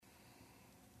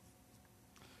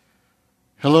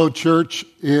Hello, church.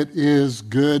 It is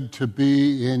good to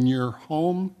be in your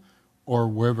home or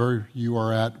wherever you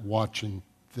are at watching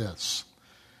this.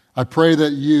 I pray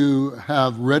that you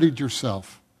have readied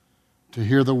yourself to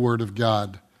hear the Word of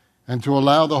God and to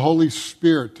allow the Holy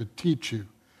Spirit to teach you,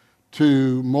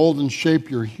 to mold and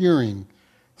shape your hearing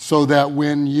so that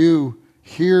when you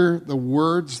hear the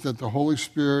words that the Holy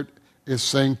Spirit is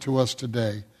saying to us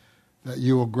today, that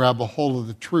you will grab a hold of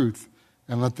the truth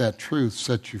and let that truth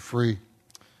set you free.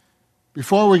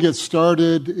 Before we get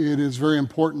started, it is very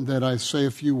important that I say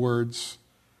a few words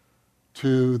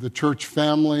to the church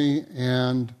family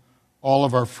and all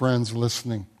of our friends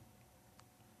listening.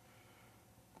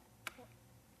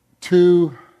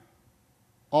 To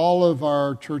all of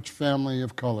our church family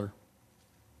of color,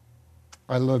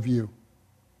 I love you.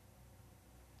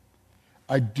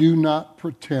 I do not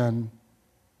pretend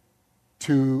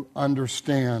to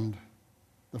understand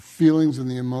the feelings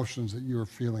and the emotions that you are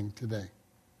feeling today,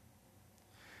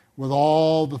 with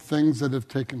all the things that have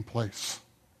taken place.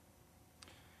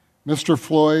 Mr.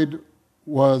 Floyd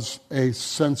was a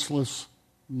senseless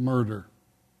murder.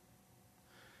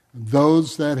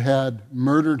 Those that had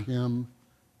murdered him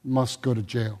must go to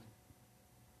jail.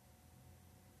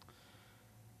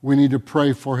 We need to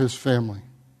pray for his family.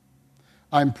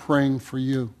 I'm praying for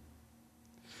you.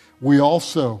 We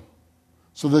also,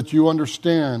 so that you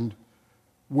understand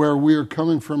where we are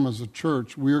coming from as a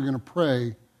church, we are going to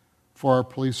pray for our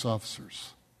police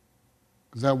officers,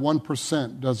 because that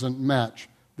 1% doesn't match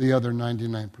the other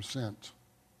 99%.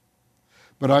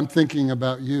 But I'm thinking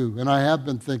about you, and I have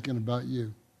been thinking about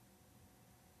you.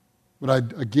 But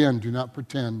I, again, do not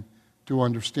pretend to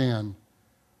understand.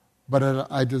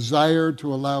 But I desire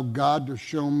to allow God to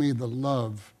show me the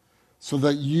love so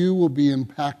that you will be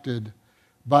impacted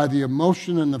by the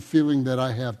emotion and the feeling that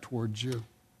I have towards you.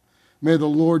 May the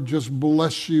Lord just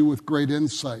bless you with great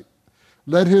insight.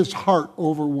 Let his heart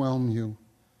overwhelm you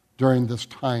during this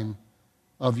time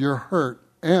of your hurt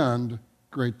and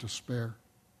great despair.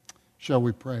 Shall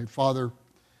we pray? Father,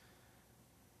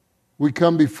 we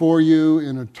come before you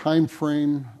in a time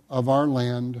frame of our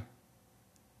land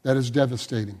that is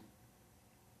devastating.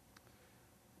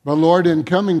 But Lord, in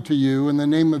coming to you in the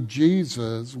name of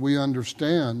Jesus, we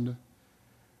understand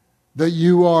that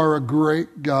you are a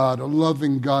great God, a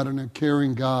loving God, and a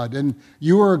caring God. And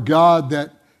you are a God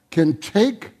that can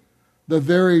take the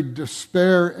very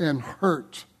despair and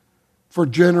hurt for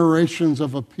generations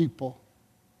of a people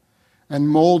and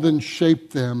mold and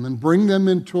shape them and bring them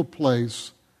into a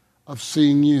place of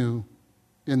seeing you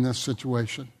in this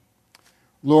situation.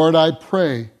 Lord, I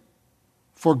pray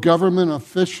for government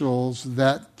officials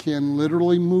that can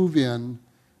literally move in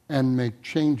and make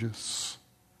changes.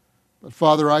 But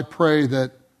Father, I pray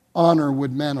that honor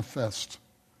would manifest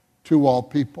to all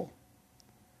people.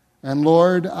 And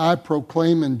Lord, I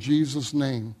proclaim in Jesus'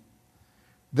 name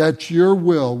that your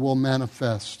will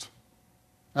manifest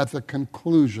at the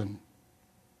conclusion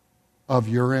of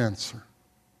your answer.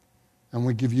 And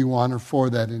we give you honor for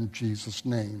that in Jesus'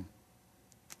 name.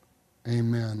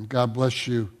 Amen. God bless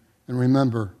you. And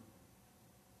remember,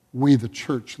 we, the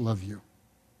church, love you.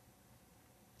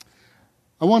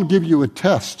 I want to give you a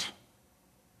test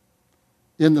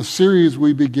in the series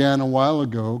we began a while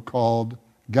ago called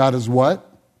God is What?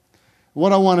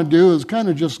 What I want to do is kind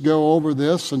of just go over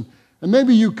this, and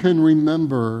maybe you can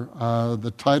remember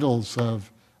the titles of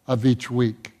each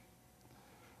week.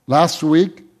 Last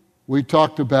week, we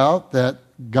talked about that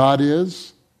God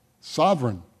is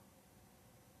sovereign.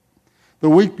 The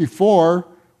week before,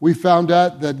 we found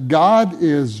out that God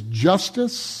is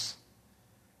justice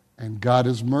and God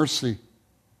is mercy.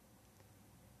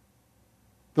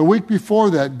 The week before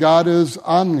that, God is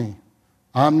omni.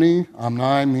 Omni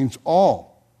means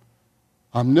all.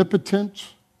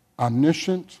 Omnipotent,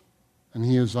 omniscient, and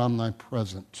he is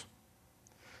omnipresent.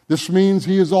 This means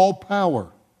he is all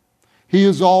power. He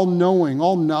is all knowing,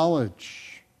 all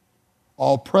knowledge,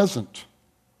 all present.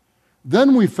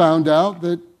 Then we found out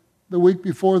that the week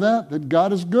before that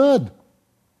God is good.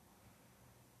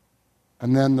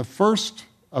 And then the first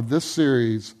of this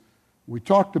series, we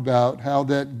talked about how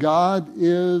that God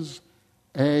is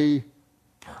a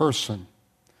person.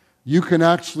 You can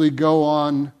actually go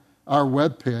on our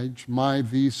webpage,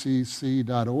 myvcc.org,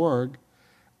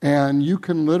 and you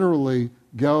can literally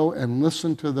go and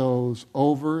listen to those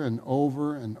over and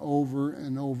over and over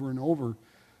and over and over.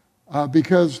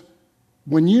 Because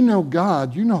when you know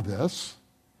God, you know this.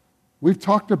 We've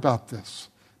talked about this.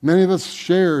 Many of us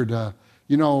shared, on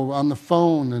the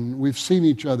phone, and we've seen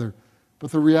each other.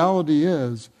 But the reality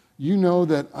is, you know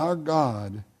that our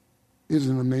God is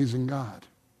an amazing God.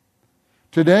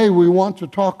 Today we want to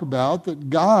talk about that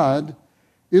God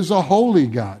is a holy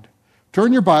God.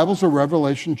 Turn your Bibles to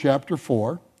Revelation chapter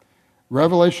 4.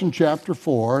 Revelation chapter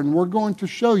 4, and we're going to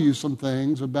show you some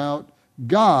things about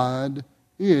God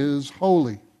is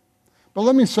holy. But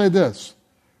let me say this.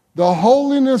 The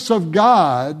holiness of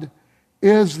God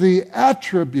is the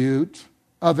attribute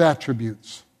of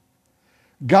attributes.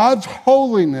 God's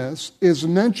holiness is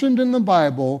mentioned in the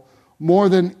Bible more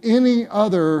than any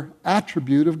other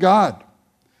attribute of God.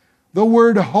 The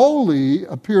word holy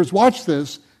appears, watch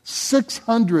this,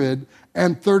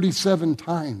 637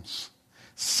 times.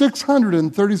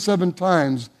 637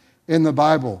 times in the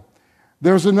Bible.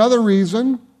 There's another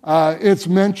reason it's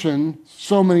mentioned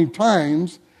so many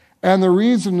times, and the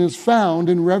reason is found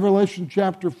in Revelation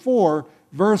chapter 4,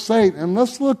 verse 8. And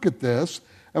let's look at this,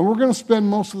 and we're going to spend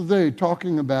most of the day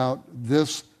talking about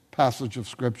this passage of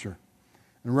Scripture.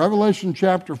 In Revelation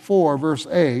chapter 4, verse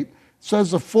 8, it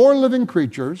says, "The four living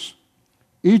creatures,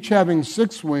 each having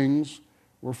 6 wings,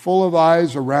 were full of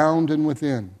eyes around and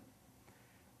within.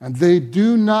 And they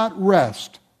do not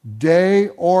rest day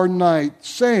or night,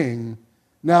 saying,"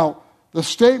 now, the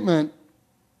statement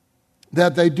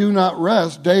that they do not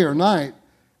rest day or night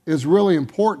is really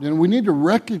important. And we need to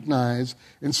recognize,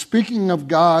 in speaking of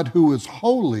God who is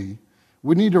holy,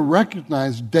 we need to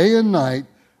recognize day and night,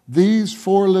 these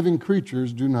 4 living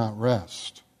creatures do not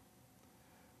rest.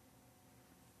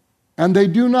 And they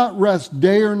do not rest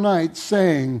day or night,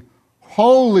 saying,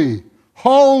 "Holy,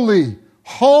 holy,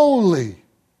 holy,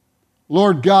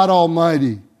 Lord God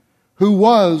Almighty, who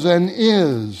was and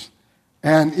is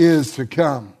to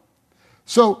come."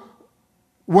 So,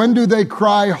 when do they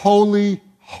cry, "Holy,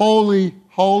 holy,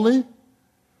 holy"?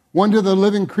 When do the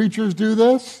living creatures do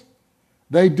this?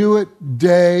 They do it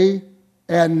day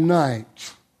and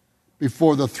night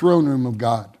before the throne room of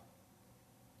God.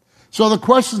 So the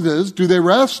question is, do they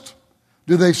rest?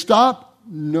 Do they stop?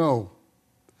 No.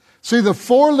 See, the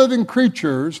 4 living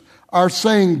creatures are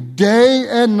saying day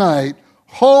and night,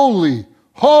 "Holy,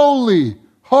 holy,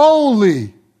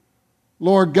 holy,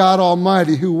 Lord God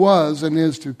Almighty, who was and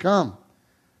is to come."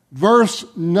 Verse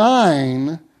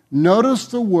 9, notice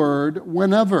the word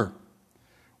 "whenever."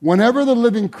 Whenever the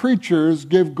living creatures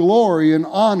give glory and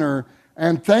honor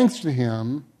and thanks to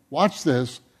Him, watch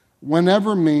this,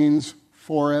 whenever means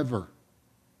forever.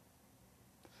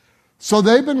 So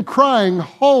they've been crying,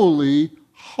 "Holy,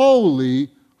 holy,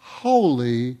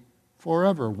 holy,"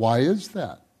 forever. Why is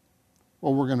that?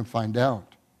 Well, we're going to find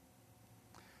out.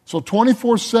 So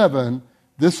 24/7,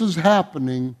 this is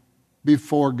happening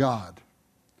before God.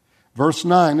 Verse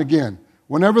 9 again.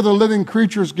 "Whenever the living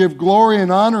creatures give glory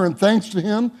and honor and thanks to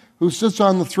Him who sits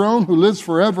on the throne, who lives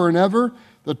forever and ever,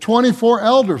 the 24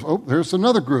 elders," oh, there's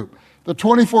another group. "The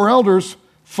 24 elders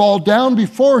fall down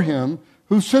before Him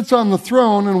who sits on the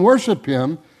throne and worship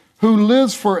Him who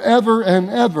lives forever and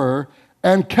ever,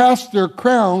 and cast their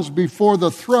crowns before the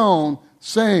throne,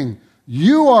 saying,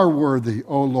 'You are worthy,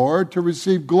 O Lord, to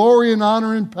receive glory and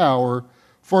honor and power,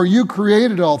 for you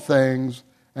created all things,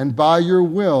 and by your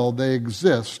will they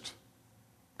exist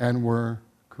and were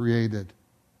created.'"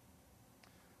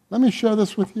 Let me share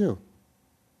this with you.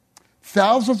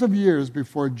 Thousands of years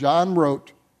before John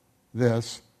wrote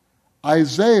this,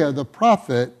 Isaiah the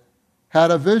prophet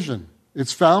had a vision.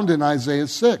 It's found in Isaiah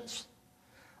 6.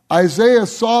 Isaiah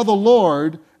saw the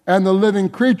Lord, and the living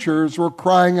creatures were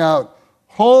crying out,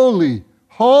 "Holy,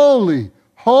 holy,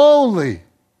 holy."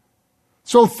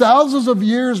 So thousands of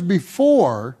years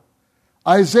before,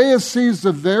 Isaiah sees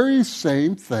the very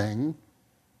same thing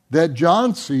that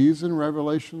John sees in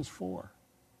Revelation 4.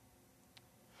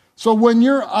 So when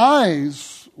your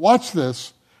eyes, watch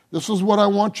this, this is what I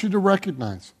want you to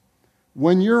recognize.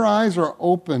 When your eyes are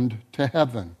opened to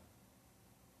heaven,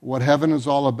 what heaven is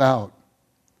all about,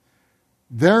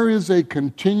 there is a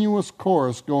continuous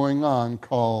chorus going on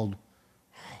called,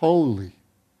 "Holy,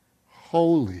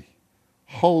 holy,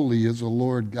 holy is the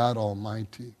Lord God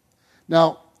Almighty."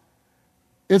 Now,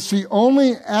 it's the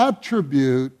only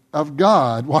attribute of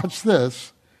God, watch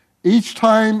this, each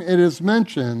time it is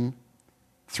mentioned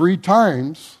 3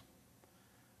 times,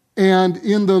 and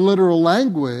in the literal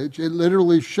language, it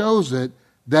literally shows it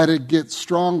that it gets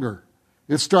stronger.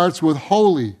 It starts with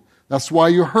holy. That's why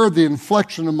you heard the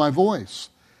inflection of my voice.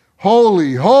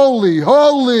 Holy, holy,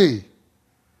 holy.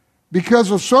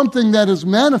 Because of something that is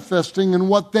manifesting in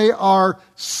what they are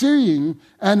seeing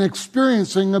and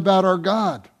experiencing about our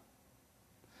God.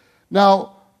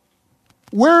 Now,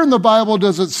 where in the Bible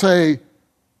does it say,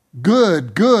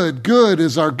 "Good, good, good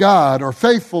is our God," or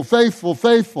 "Faithful, faithful,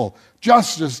 faithful,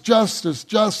 justice, justice,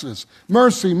 justice,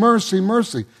 mercy, mercy,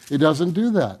 mercy"? It doesn't do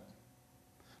that.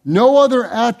 No other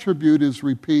attribute is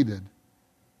repeated.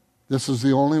 This is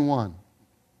the only one.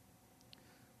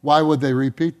 Why would they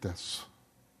repeat this?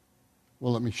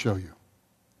 Well, let me show you.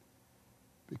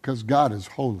 Because God is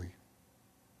holy.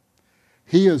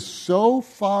 He is so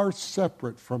far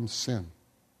separate from sin.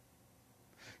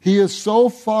 He is so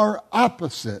far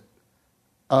opposite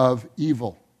of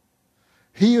evil.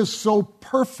 He is so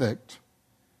perfect,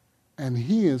 and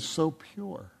He is so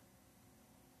pure.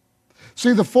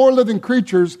 See, the 4 living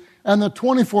creatures and the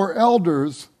 24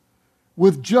 elders,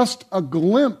 with just a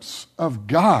glimpse of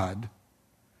God,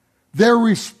 their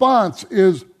response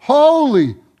is,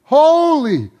 holy,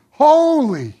 holy,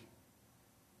 holy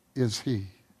is He.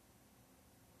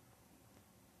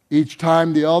 Each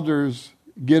time the elders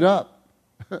get up,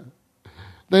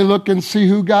 they look and see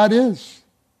who God is,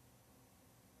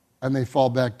 and they fall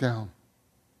back down.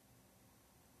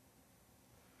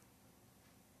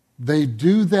 They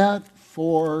do that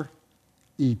for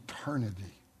eternity.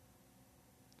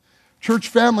 Church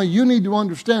family, you need to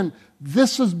understand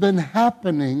this has been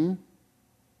happening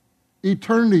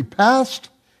eternity past,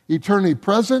 eternity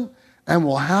present, and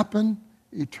will happen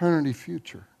eternity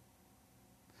future.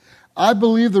 I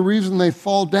believe the reason they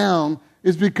fall down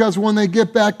is because when they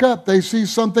get back up, they see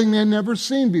something they've never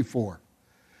seen before.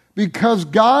 Because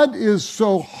God is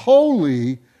so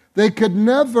holy, they could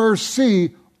never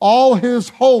see all His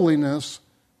holiness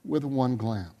with one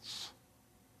glance.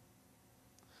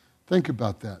 Think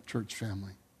about that, church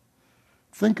family.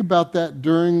 Think about that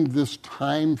during this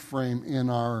time frame in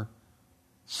our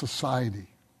society.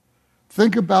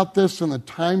 Think about this in the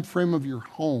time frame of your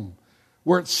home,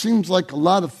 where it seems like a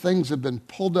lot of things have been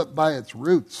pulled up by its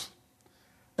roots.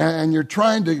 And you're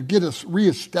trying to get us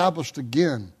reestablished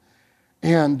again.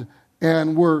 And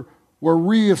we're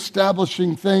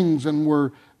reestablishing things,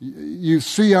 and you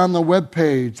see on the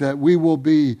webpage that we will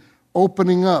be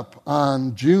opening up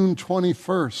on June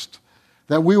 21st,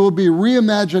 that we will be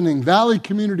reimagining Valley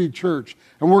Community Church,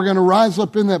 and we're going to rise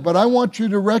up in that. But I want you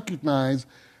to recognize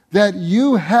that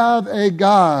you have a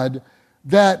God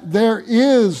that there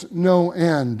is no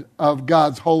end of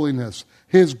God's holiness,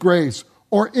 His grace,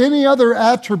 or any other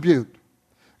attribute.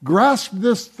 Grasp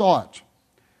this thought.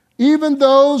 Even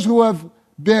those who have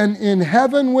been in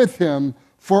heaven with Him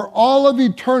for all of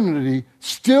eternity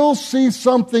still see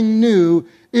something new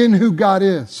in who God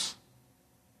is.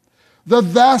 The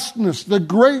vastness, the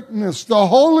greatness, the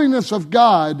holiness of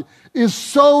God is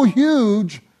so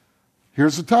huge.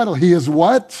 Here's the title. He is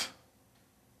what?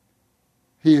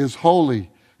 He is holy.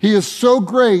 He is so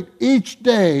great. Each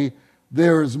day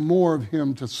there is more of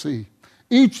Him to see.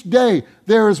 Each day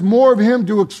there is more of Him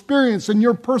to experience in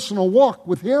your personal walk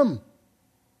with Him.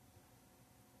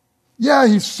 Yeah,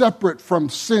 He's separate from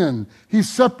sin. He's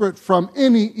separate from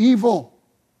any evil.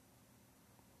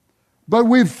 But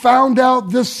we've found out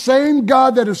this same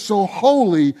God that is so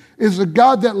holy is a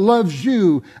God that loves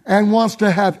you and wants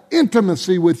to have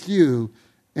intimacy with you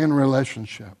in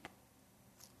relationship.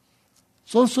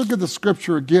 So let's look at the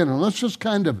scripture again, and let's just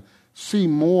kind of see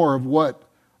more of what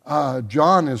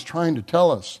John is trying to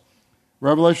tell us.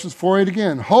 Revelation 4:8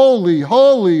 again. Holy,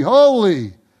 holy,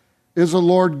 holy is the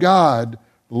Lord God.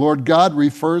 The Lord God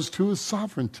refers to His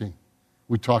sovereignty.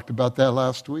 We talked about that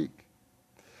last week.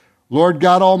 Lord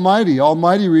God Almighty.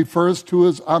 Almighty refers to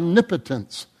His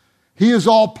omnipotence. He is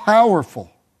all-powerful.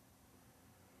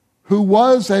 Who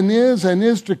was and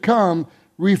is to come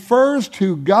refers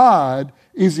to God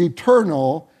is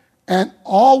eternal and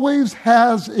always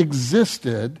has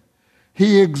existed.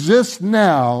 He exists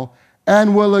now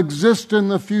and will exist in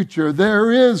the future.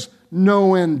 There is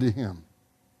no end to Him.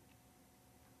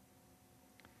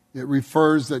 It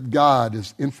refers that God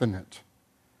is infinite,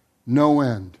 no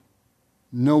end,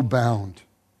 no bound.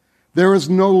 There is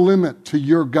no limit to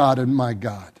your God and my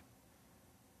God.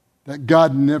 That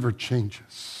God never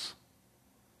changes.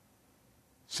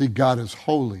 See, God is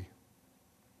holy.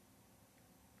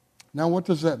 Now, what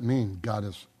does that mean, God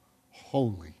is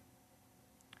holy?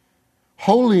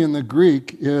 Holy in the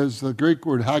Greek is the Greek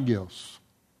word hagios.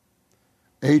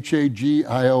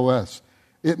 Hagios.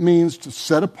 It means to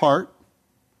set apart,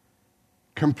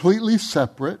 completely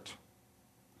separate,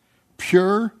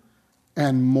 pure,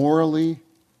 and morally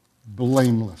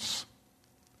blameless.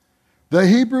 The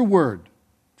Hebrew word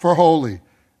for holy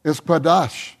is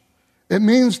qadash. It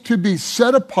means to be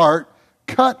set apart,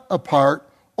 cut apart,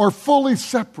 or fully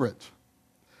separate.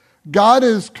 God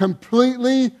is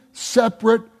completely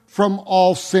separate from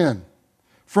all sin,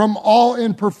 from all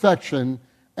imperfection,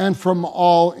 and from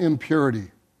all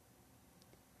impurity.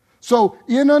 So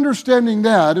in understanding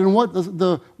that and what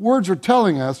the words are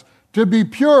telling us, to be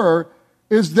pure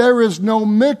is there is no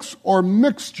mix or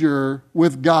mixture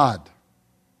with God.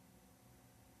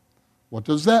 What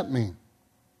does that mean?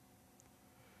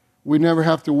 we never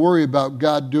have to worry about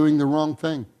God doing the wrong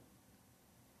thing.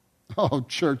 Oh,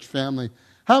 church family,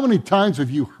 how many times have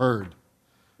you heard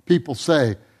people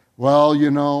say,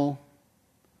 well,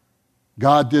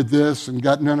 God did this and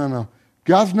God... No.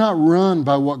 God's not run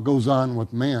by what goes on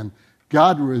with man.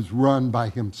 God is run by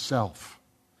himself.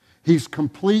 He's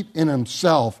complete in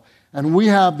himself. And we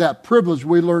have that privilege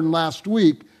we learned last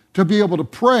week to be able to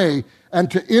pray and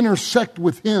to intersect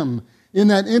with him in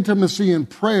that intimacy in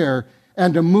prayer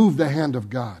and to move the hand of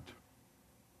God.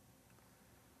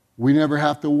 We never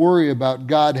have to worry about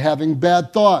God having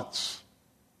bad thoughts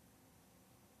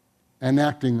and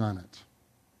acting on it.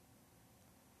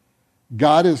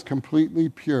 God is completely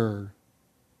pure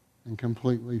and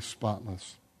completely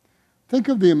spotless. Think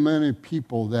of the many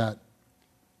people that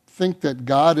think that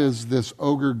God is this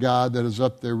ogre God that is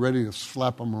up there ready to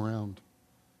slap them around.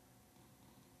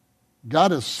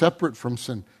 God is separate from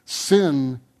sin.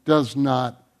 Sin does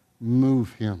not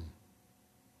move him.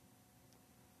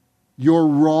 Your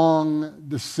wrong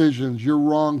decisions, your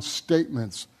wrong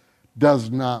statements does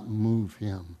not move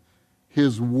him.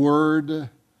 His word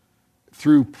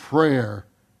through prayer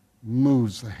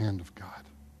moves the hand of God.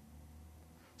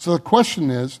 So the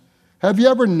question is, have you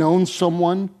ever known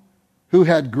someone who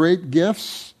had great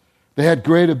gifts? They had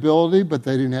great ability, but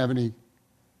they didn't have any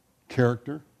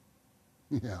character?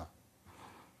 Yeah.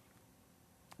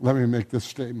 Let me make this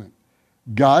statement.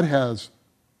 God has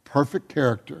perfect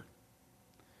character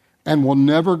and will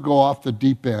never go off the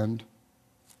deep end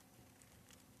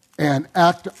and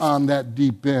act on that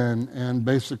deep end and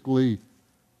basically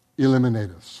eliminate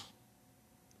us.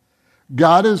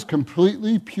 God is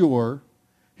completely pure.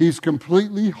 He's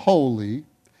completely holy.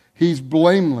 He's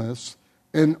blameless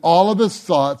in all of his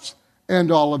thoughts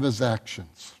and all of his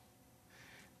actions.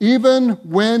 Even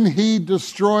when he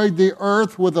destroyed the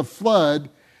earth with a flood,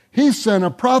 he sent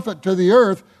a prophet to the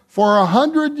earth for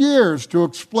 100 years to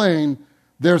explain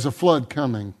there's a flood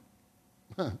coming.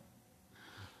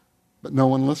 But no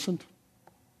one listened.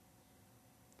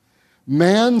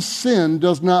 Man's sin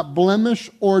does not blemish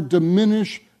or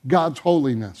diminish God's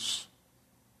holiness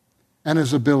and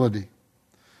his ability.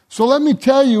 So let me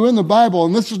tell you in the Bible,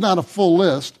 and this is not a full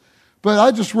list, but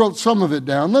I just wrote some of it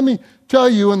down. Let me tell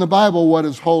you in the Bible what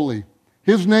is holy.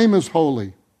 His name is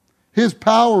holy. His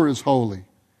power is holy.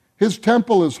 His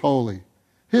temple is holy.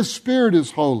 His spirit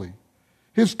is holy.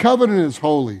 His covenant is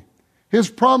holy. His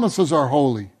promises are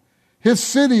holy. His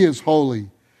city is holy.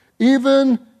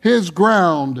 Even his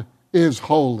ground is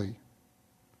holy.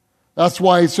 That's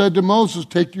why he said to Moses,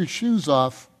 take your shoes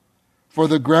off, for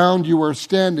the ground you are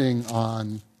standing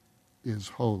on is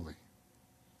holy.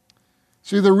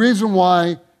 See, the reason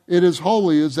why it is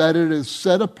holy is that it is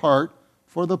set apart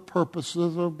for the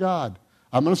purposes of God.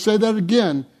 I'm going to say that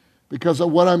again because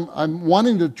of what I'm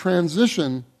wanting to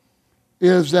transition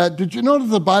is that, did you know that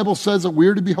the Bible says that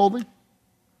we're to be holy?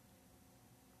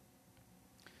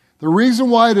 The reason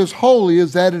why it is holy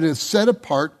is that it is set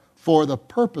apart for the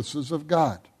purposes of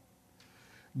God.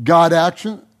 God's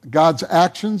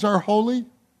actions are holy.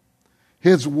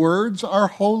 His words are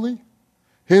holy.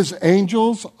 His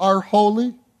angels are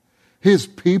holy. His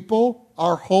people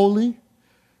are holy.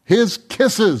 His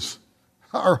kisses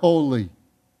are holy.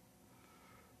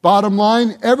 Bottom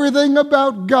line, everything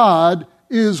about God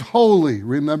is holy.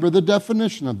 Remember the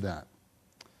definition of that.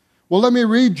 Well, let me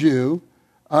read you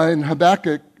in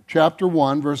Habakkuk chapter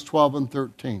 1, verse 12 and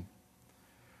 13.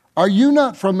 Are you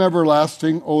not from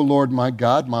everlasting, O Lord my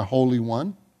God, my Holy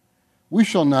One? We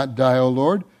shall not die, O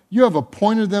Lord. You have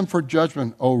appointed them for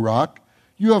judgment, O Rock.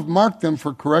 You have marked them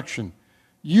for correction.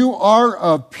 You are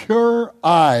of pure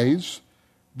eyes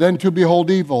than to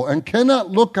behold evil, and cannot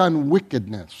look on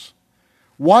wickedness.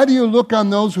 Why do you look on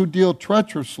those who deal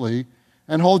treacherously,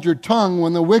 and hold your tongue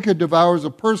when the wicked devours a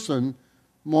person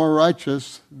more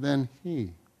righteous than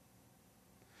he?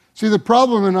 See, the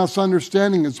problem in us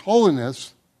understanding his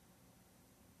holiness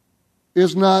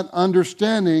is not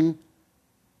understanding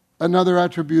another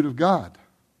attribute of God.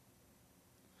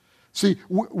 See,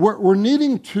 we're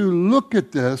needing to look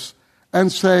at this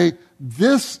and say,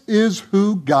 this is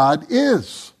who God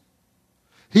is.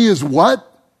 He is what?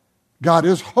 God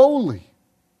is holy.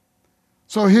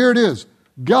 So here it is.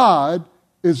 God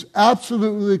is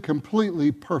absolutely,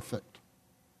 completely perfect.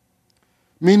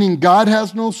 Meaning God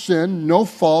has no sin, no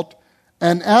fault,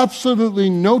 and absolutely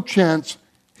no chance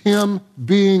him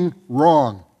being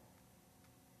wrong.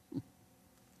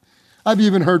 I've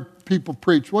even heard people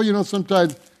preach, well,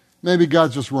 sometimes maybe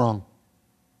God's just wrong.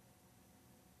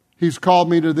 He's called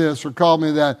me to this or called me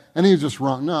to that, and he's just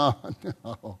wrong.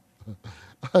 No.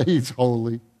 He's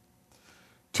holy.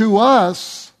 To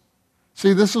us,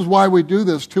 see, this is why we do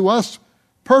this. To us,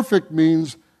 perfect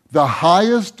means the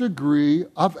highest degree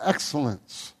of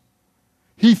excellence.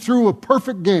 He threw a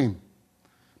perfect game.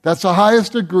 That's the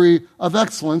highest degree of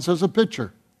excellence as a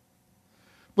pitcher.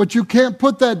 But you can't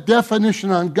put that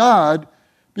definition on God,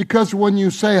 because when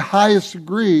you say highest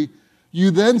degree,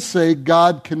 you then say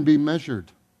God can be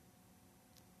measured.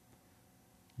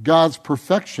 God's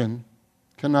perfection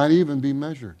cannot even be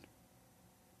measured.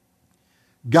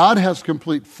 God has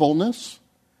complete fullness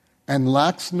and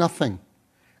lacks nothing,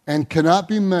 and cannot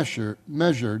be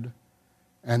measured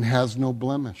and has no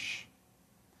blemish.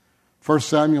 1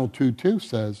 Samuel 2:2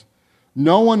 says,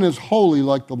 "No one is holy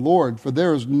like the Lord, for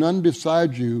there is none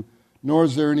beside you, nor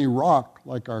is there any rock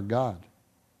like our God."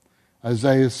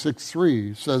 Isaiah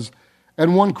 6:3 says,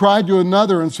 "And one cried to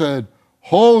another and said,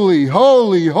 Holy,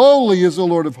 holy, holy is the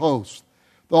Lord of hosts.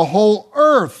 The whole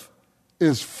earth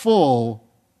is full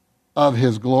of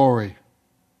his glory."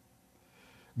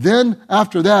 Then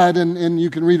after that, and you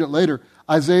can read it later,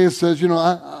 Isaiah says,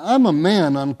 I'm a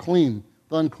man unclean,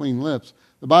 with unclean lips.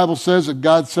 The Bible says that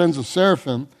God sends a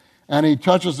seraphim, and he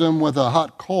touches him with a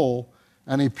hot coal,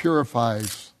 and he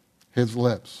purifies his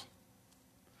lips.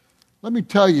 Let me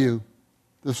tell you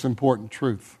this important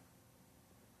truth.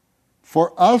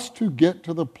 For us to get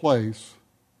to the place,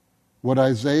 what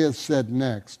Isaiah said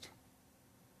next,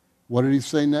 what did he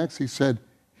say next? He said,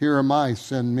 "Here am I,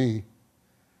 send me.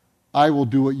 I will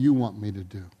do what you want me to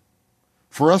do."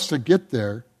 For us to get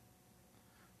there,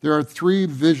 there are 3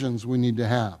 visions we need to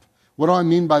have. What do I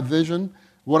mean by vision?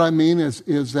 What I mean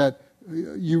is that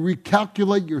you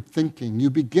recalculate your thinking. You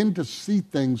begin to see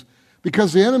things,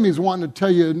 because the enemy is wanting to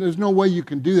tell you there's no way you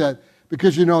can do that,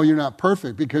 because you know you're not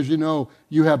perfect, because you know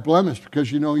you have blemish,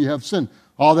 because you know you have sin.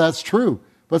 All that's true.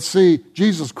 But see,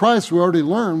 Jesus Christ, we already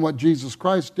learned what Jesus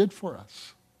Christ did for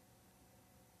us.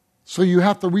 So you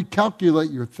have to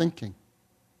recalculate your thinking.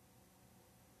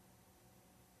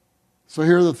 So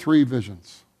here are the 3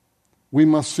 visions. We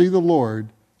must see the Lord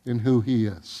in who he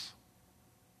is.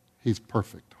 He's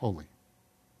perfect, holy.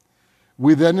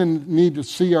 We then need to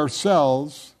see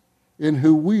ourselves in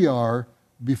who we are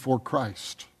before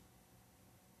Christ.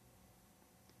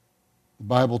 The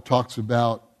Bible talks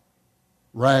about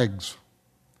rags.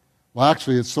 Well,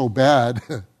 actually, it's so bad,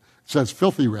 it says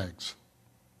filthy rags.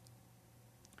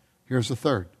 Here's the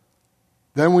 3rd.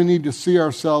 Then we need to see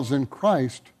ourselves in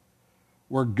Christ,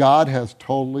 where God has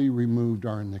totally removed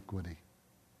our iniquity.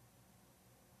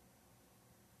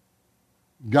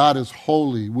 God is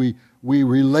holy. We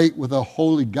relate with a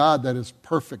holy God that is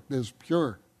perfect, that is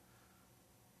pure.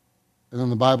 And then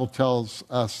the Bible tells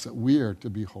us that we are to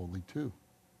be holy too.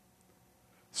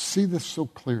 See this so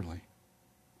clearly.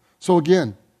 So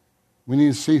again, we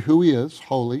need to see who he is,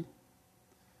 holy.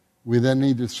 We then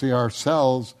need to see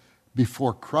ourselves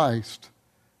before Christ,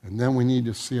 and then we need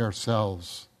to see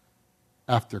ourselves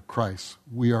after Christ.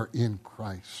 We are in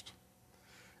Christ.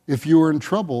 If you are in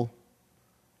trouble,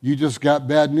 you just got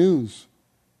bad news,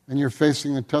 and you're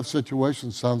facing a tough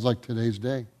situation, sounds like today's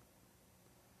day,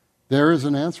 there is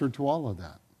an answer to all of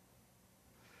that.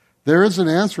 There is an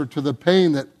answer to the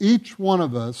pain that each one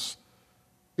of us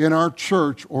in our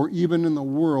church or even in the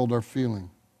world are feeling.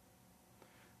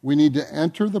 We need to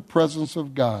enter the presence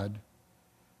of God,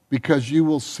 because you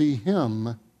will see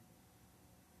him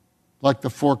like the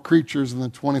 4 creatures and the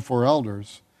 24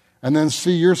 elders, and then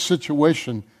see your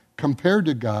situation compared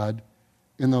to God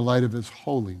in the light of his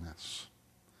holiness.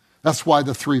 That's why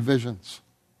the 3 visions.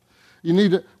 We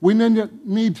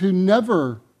need to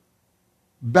never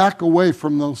back away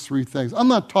from those 3 things. I'm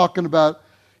not talking about,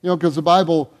 because the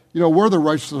Bible, we're the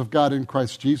righteousness of God in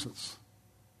Christ Jesus.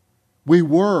 We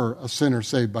were a sinner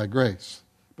saved by grace,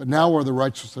 but now we're the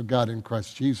righteousness of God in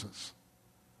Christ Jesus.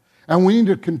 And we need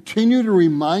to continue to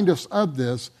remind us of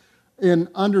this in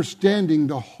understanding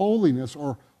the holiness,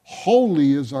 or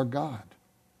holy is our God.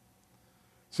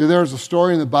 See, there's a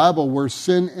story in the Bible where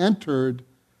sin entered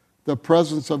the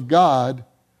presence of God,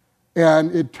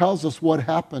 and it tells us what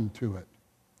happened to it.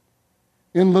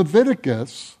 In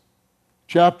Leviticus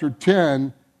chapter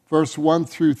 10, verse 1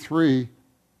 through 3,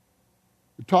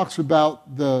 it talks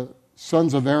about the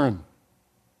sons of Aaron.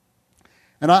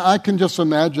 And I can just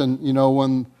imagine,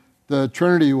 when the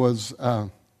Trinity was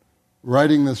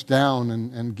writing this down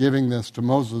and giving this to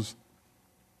Moses,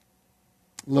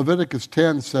 Leviticus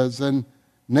 10 says, "Then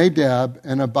Nadab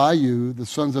and Abihu, the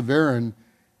sons of Aaron,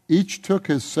 each took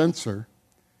his censer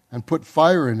and put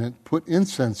fire in it, put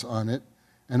incense on it,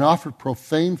 and offered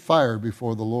profane fire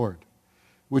before the Lord,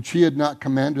 which he had not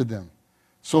commanded them.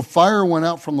 So fire went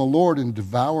out from the Lord and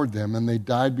devoured them, and they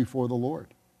died before the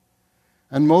Lord.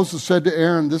 And Moses said to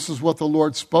Aaron, 'This is what the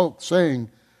Lord spoke, saying,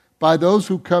 By those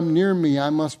who come near me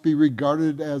I must be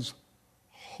regarded as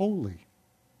holy.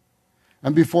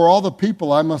 and before all the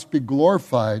people I must be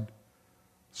glorified.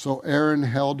 So Aaron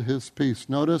held his peace.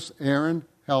 Notice, Aaron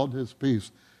held his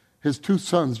peace. His 2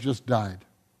 sons just died.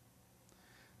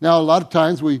 Now, a lot of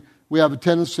times we have a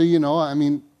tendency,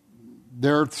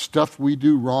 there's stuff we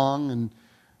do wrong, and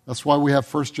that's why we have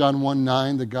 1 John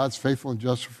 1:9, that God's faithful and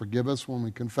just to forgive us when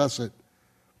we confess it.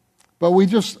 But we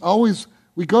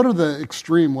go to the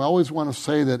extreme. We always want to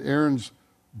say that Aaron's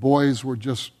boys were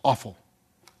just awful.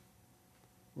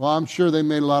 Well, I'm sure they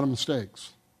made a lot of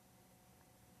mistakes.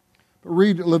 But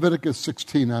read Leviticus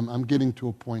 16. I'm getting to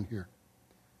a point here.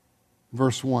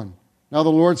 Verse 1. Now the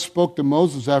Lord spoke to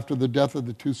Moses after the death of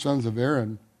the 2 sons of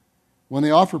Aaron, when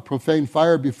they offered profane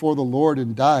fire before the Lord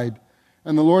and died.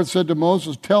 And the Lord said to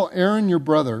Moses, tell Aaron your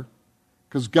brother,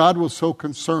 because God was so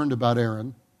concerned about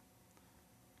Aaron,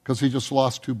 because he just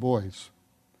lost 2 boys,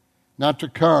 not to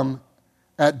come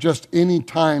at just any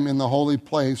time in the holy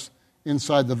place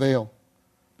inside the veil,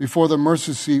 before the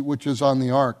mercy seat which is on the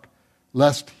ark,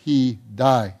 lest he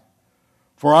die.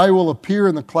 For I will appear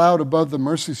in the cloud above the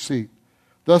mercy seat.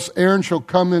 Thus Aaron shall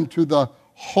come into the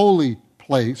holy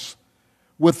place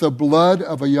with the blood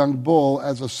of a young bull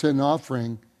as a sin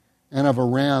offering and of a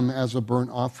ram as a burnt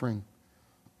offering.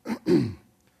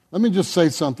 Let me just say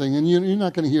something, and you're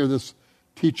not going to hear this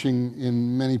teaching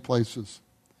in many places.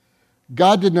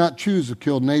 God did not choose to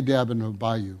kill Nadab and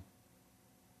Abihu.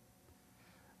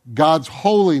 God's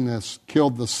holiness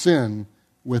killed the sin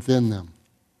within them.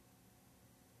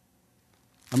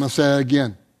 I'm going to say that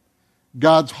again.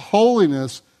 God's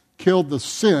holiness killed the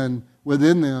sin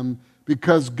within them,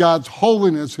 because God's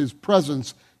holiness, His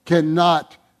presence,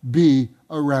 cannot be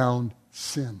around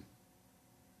sin.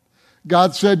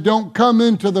 God said, don't come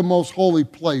into the most holy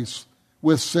place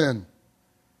with sin.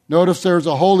 Notice there's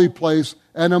a holy place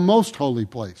and a most holy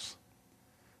place.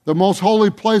 The most holy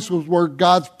place was where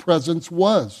God's presence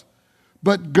was.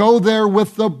 But go there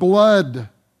with the blood.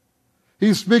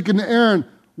 He's speaking to Aaron.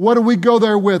 What do we go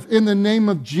there with? In the name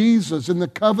of Jesus, in the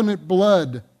covenant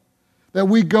blood. That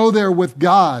we go there with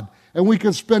God. And we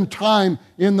can spend time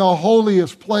in the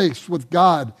holiest place with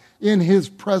God. In His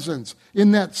presence.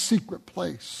 In that secret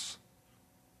place.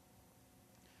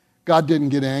 God didn't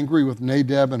get angry with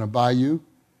Nadab and Abihu.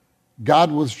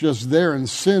 God was just there, and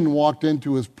sin walked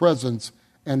into His presence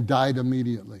and died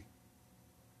immediately.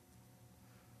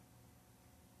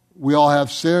 We all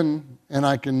have sin, and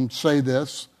I can say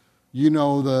this. You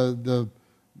know the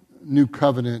new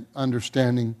covenant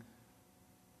understanding,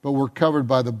 but we're covered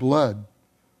by the blood.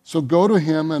 So go to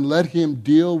Him and let Him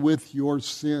deal with your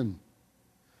sin.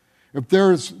 If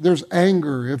there's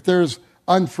anger, if there's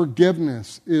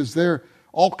unforgiveness, is there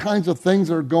all kinds of things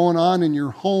that are going on in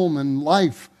your home and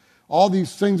life, all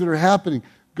these things that are happening,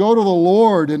 go to the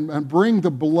Lord and bring the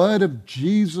blood of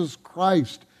Jesus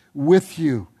Christ with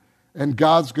you, and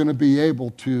God's going to be able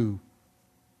to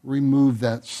remove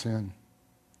that sin.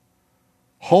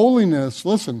 Holiness,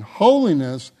 listen,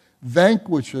 holiness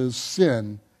vanquishes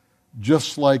sin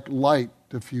just like light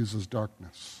diffuses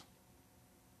darkness.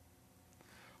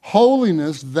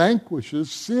 Holiness vanquishes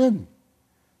sin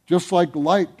just like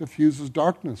light diffuses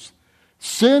darkness.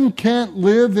 Sin can't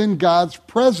live in God's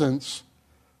presence,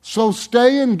 so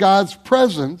stay in God's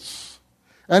presence,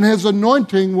 and His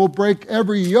anointing will break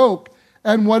every yoke,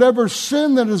 and whatever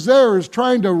sin that is there is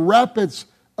trying to wrap its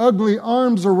ugly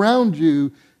arms around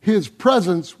you, His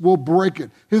presence will break it.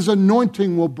 His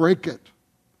anointing will break it.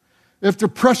 If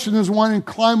depression is wanting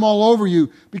to climb all over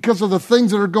you because of the things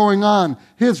that are going on,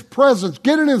 His presence,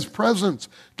 get in His presence,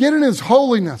 get in His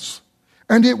holiness,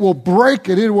 and it will break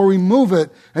it, it will remove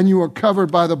it, and you are covered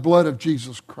by the blood of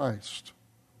Jesus Christ.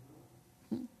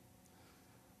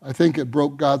 I think it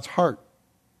broke God's heart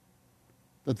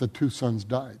that the 2 sons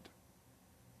died.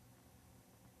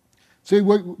 See,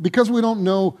 because we don't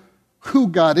know who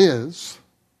God is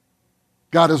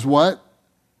what?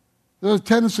 There's a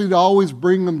tendency to always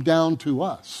bring them down to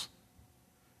us.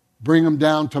 Bring them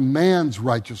down to man's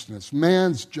righteousness,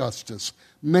 man's justice,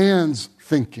 man's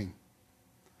thinking.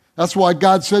 That's why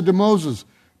God said to Moses,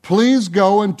 please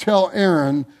go and tell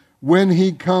Aaron when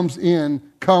he comes in,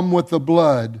 come with the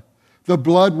blood. The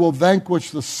blood will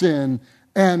vanquish the sin,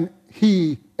 and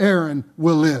he, Aaron,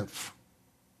 will live.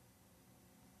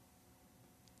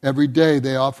 Every day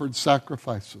they offered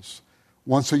sacrifices.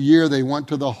 Once a year they went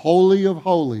to the Holy of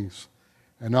Holies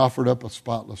and offered up a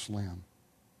spotless lamb.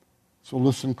 So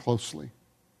listen closely.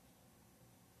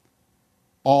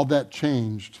 All that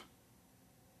changed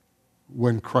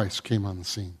when Christ came on the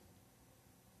scene.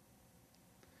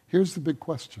 Here's the big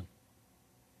question.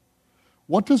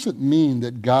 What does it mean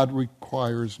that God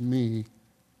requires me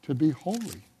to be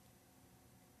holy?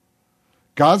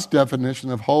 God's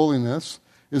definition of holiness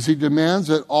is he demands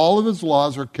that all of his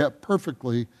laws are kept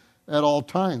perfectly at all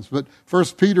times. But 1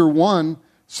 Peter 1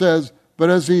 says, but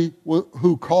as he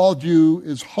who called you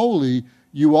is holy,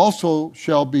 you also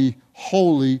shall be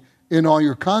holy in all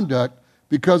your conduct,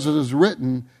 because it is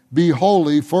written, be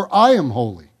holy, for I am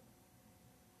holy.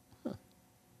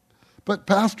 But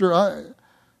Pastor,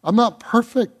 I'm not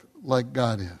perfect like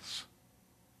God is.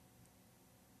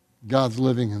 God's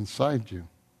living inside you.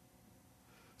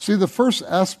 See, the first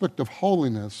aspect of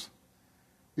holiness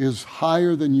is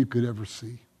higher than you could ever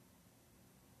see.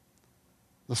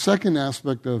 The second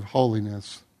aspect of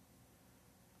holiness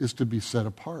is to be set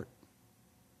apart.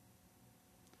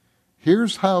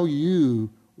 Here's how you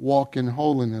walk in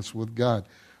holiness with God.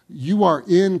 You are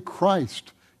in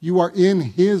Christ. You are in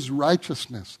His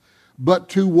righteousness. But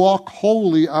to walk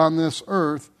holy on this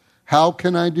earth, how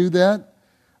can I do that?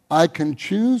 I can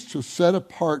choose to set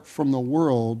apart from the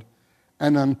world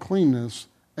and uncleanness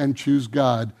and choose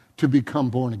God to become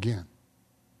born again.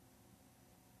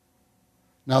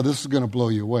 Now, this is going to blow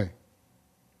you away.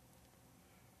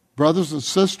 Brothers and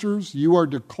sisters, you are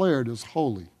declared as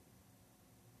holy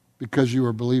because you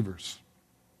are believers.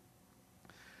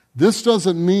 This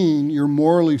doesn't mean you're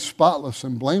morally spotless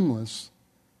and blameless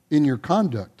in your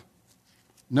conduct.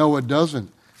 No, it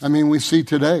doesn't. I mean, we see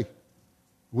today.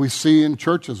 We see in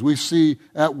churches. We see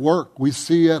at work. We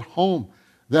see at home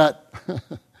that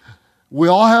we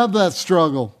all have that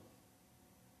struggle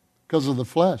because of the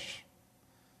flesh.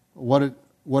 What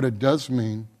it does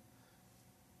mean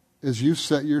is you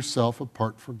set yourself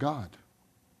apart for God.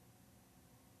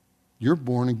 You're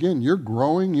born again. You're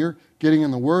growing. You're getting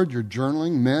in the Word. You're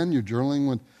journaling. Men, you're journaling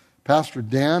with Pastor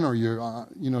Dan, or you're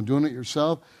doing it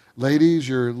yourself. Ladies,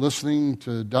 you're listening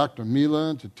to Dr.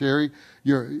 Mila and to Terry.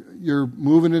 You're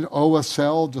moving into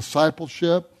OSL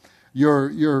discipleship.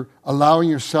 You're allowing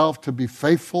yourself to be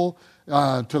faithful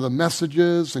to the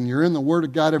messages, and you're in the Word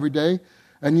of God every day,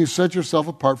 and you set yourself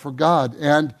apart for God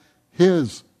and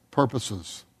His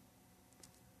purposes.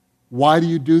 Why do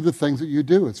you do the things that you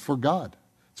do? It's for God.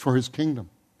 It's for His kingdom.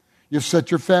 You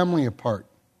set your family apart.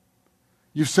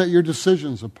 You set your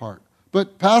decisions apart.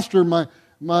 But Pastor,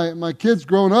 my kid's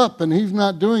grown up and he's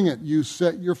not doing it. You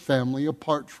set your family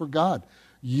apart for God.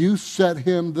 You set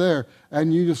him there,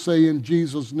 and you just say, in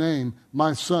Jesus' name,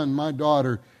 my son, my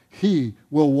daughter, he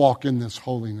will walk in this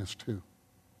holiness too.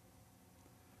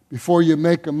 Before you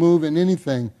make a move in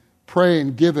anything, pray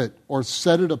and give it or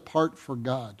set it apart for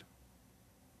God.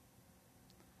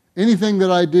 Anything that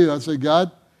I do, I say,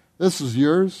 God, this is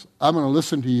yours. I'm going to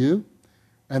listen to you,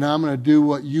 and I'm going to do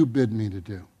what you bid me to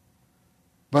do.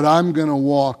 But I'm going to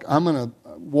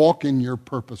walk in your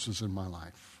purposes in my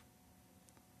life.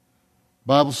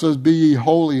 Bible says, be ye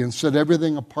holy, and set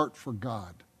everything apart for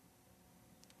God.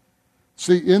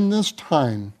 See, in this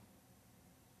time,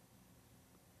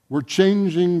 we're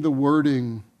changing the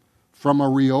wording from a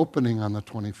reopening on the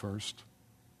 21st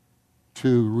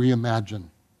to reimagine,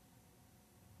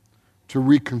 to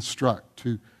reconstruct,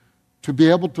 to be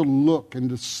able to look and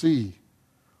to see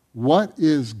what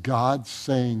is God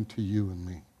saying to you and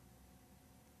me.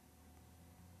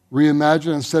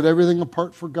 Reimagine and set everything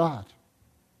apart for God.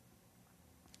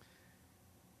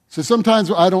 So sometimes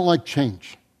I don't like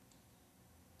change.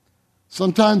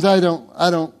 Sometimes I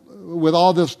don't, with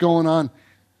all this going on.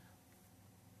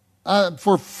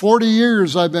 For 40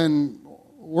 years I've been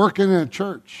working in a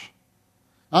church.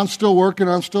 I'm still working,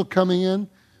 I'm still coming in.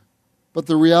 But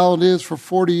the reality is, for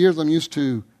 40 years I'm used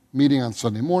to meeting on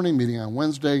Sunday morning, meeting on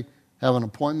Wednesday, having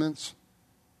appointments.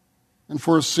 And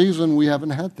for a season we haven't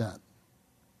had that.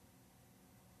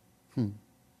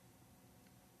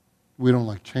 We don't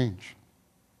like change.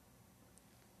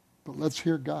 But let's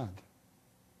hear God.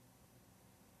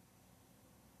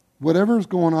 Whatever is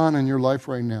going on in your life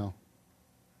right now,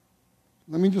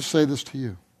 let me just say this to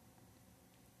you.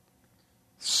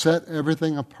 Set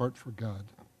everything apart for God.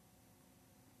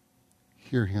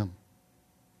 Hear Him.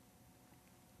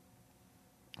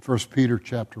 1 Peter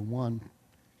chapter 1,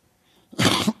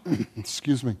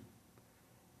 excuse me,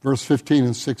 verse 15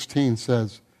 and 16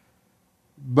 says,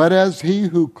 but as He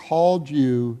who called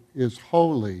you is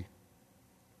holy,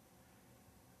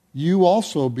 you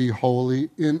also be holy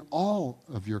in all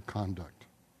of your conduct.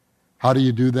 How do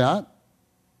you do that?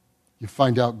 You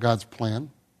find out God's plan,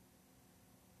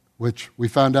 which we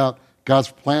found out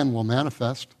God's plan will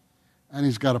manifest, and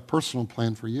He's got a personal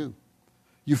plan for you.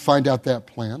 You find out that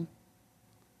plan,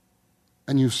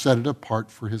 and you set it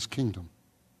apart for His kingdom.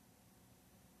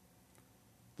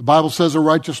 The Bible says a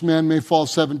righteous man may fall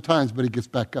 7 times, but he gets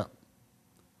back up.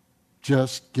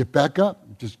 Just get back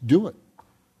up. Just do it.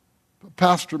 But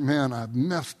Pastor, man, I've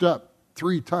messed up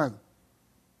 3 times.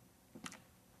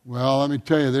 Well, let me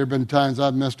tell you, there have been times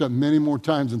I've messed up many more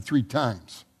times than 3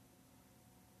 times.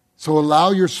 So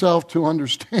allow yourself to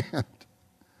understand, to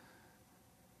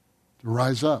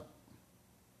rise up.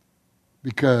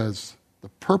 Because the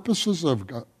purposes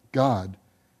of God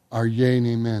are yea and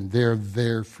amen. They're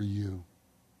there for you.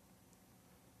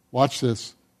 Watch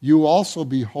this. You also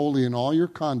be holy in all your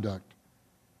conduct,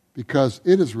 because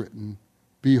it is written,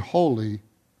 be holy,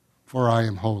 for I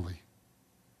am holy.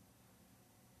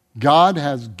 God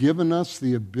has given us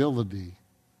the ability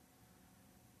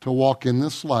to walk in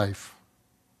this life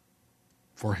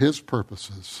for His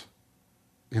purposes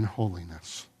in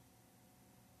holiness.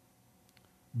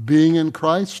 Being in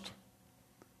Christ,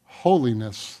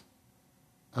 holiness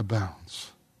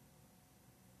abounds.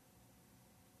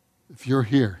 If you're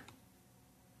here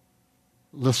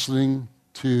listening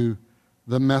to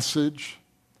the message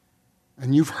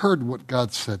and you've heard what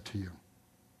God said to you,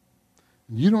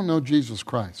 and you don't know Jesus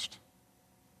Christ,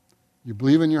 you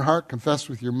believe in your heart, confess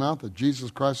with your mouth that Jesus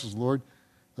Christ is Lord,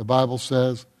 the Bible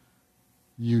says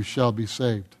you shall be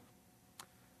saved.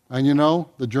 And you know,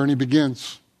 the journey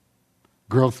begins.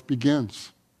 Growth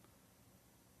begins.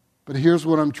 But here's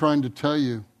what I'm trying to tell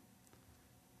you.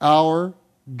 Our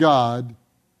God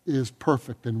is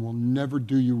perfect and will never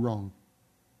do you wrong.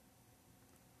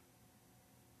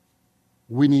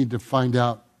 We need to find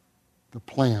out the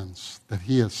plans that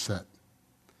He has set.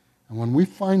 And when we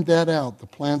find that out, the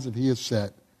plans that He has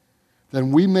set,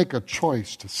 then we make a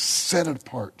choice to set it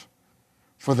apart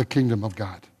for the kingdom of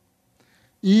God.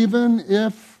 Even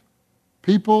if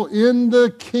people in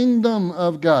the kingdom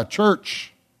of God,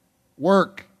 church,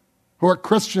 work, who are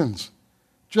Christians,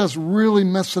 just really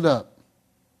mess it up.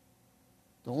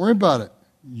 Don't worry about it.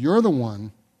 You're the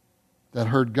one that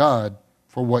heard God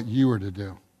for what you were to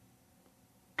do.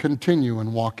 Continue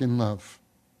and walk in love.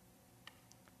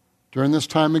 During this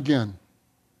time again,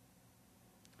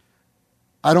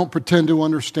 I don't pretend to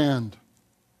understand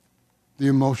the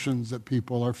emotions that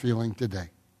people are feeling today.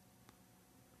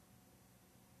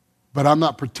 But I'm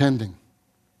not pretending.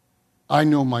 I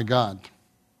know my God.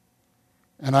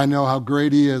 And I know how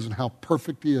great He is and how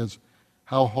perfect He is,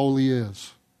 how holy He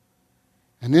is.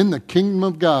 And in the kingdom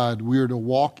of God, we are to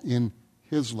walk in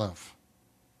His love.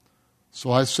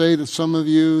 So I say to some of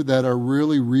you that are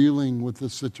really reeling with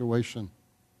this situation,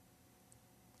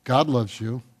 God loves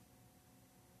you.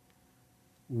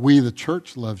 We, the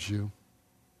church, loves you.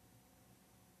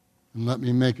 And let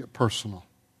me make it personal.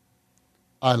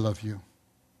 I love you.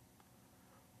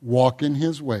 Walk in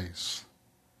His ways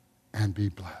and be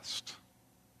blessed.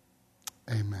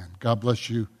 Amen. God bless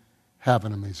you. Have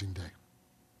an amazing day.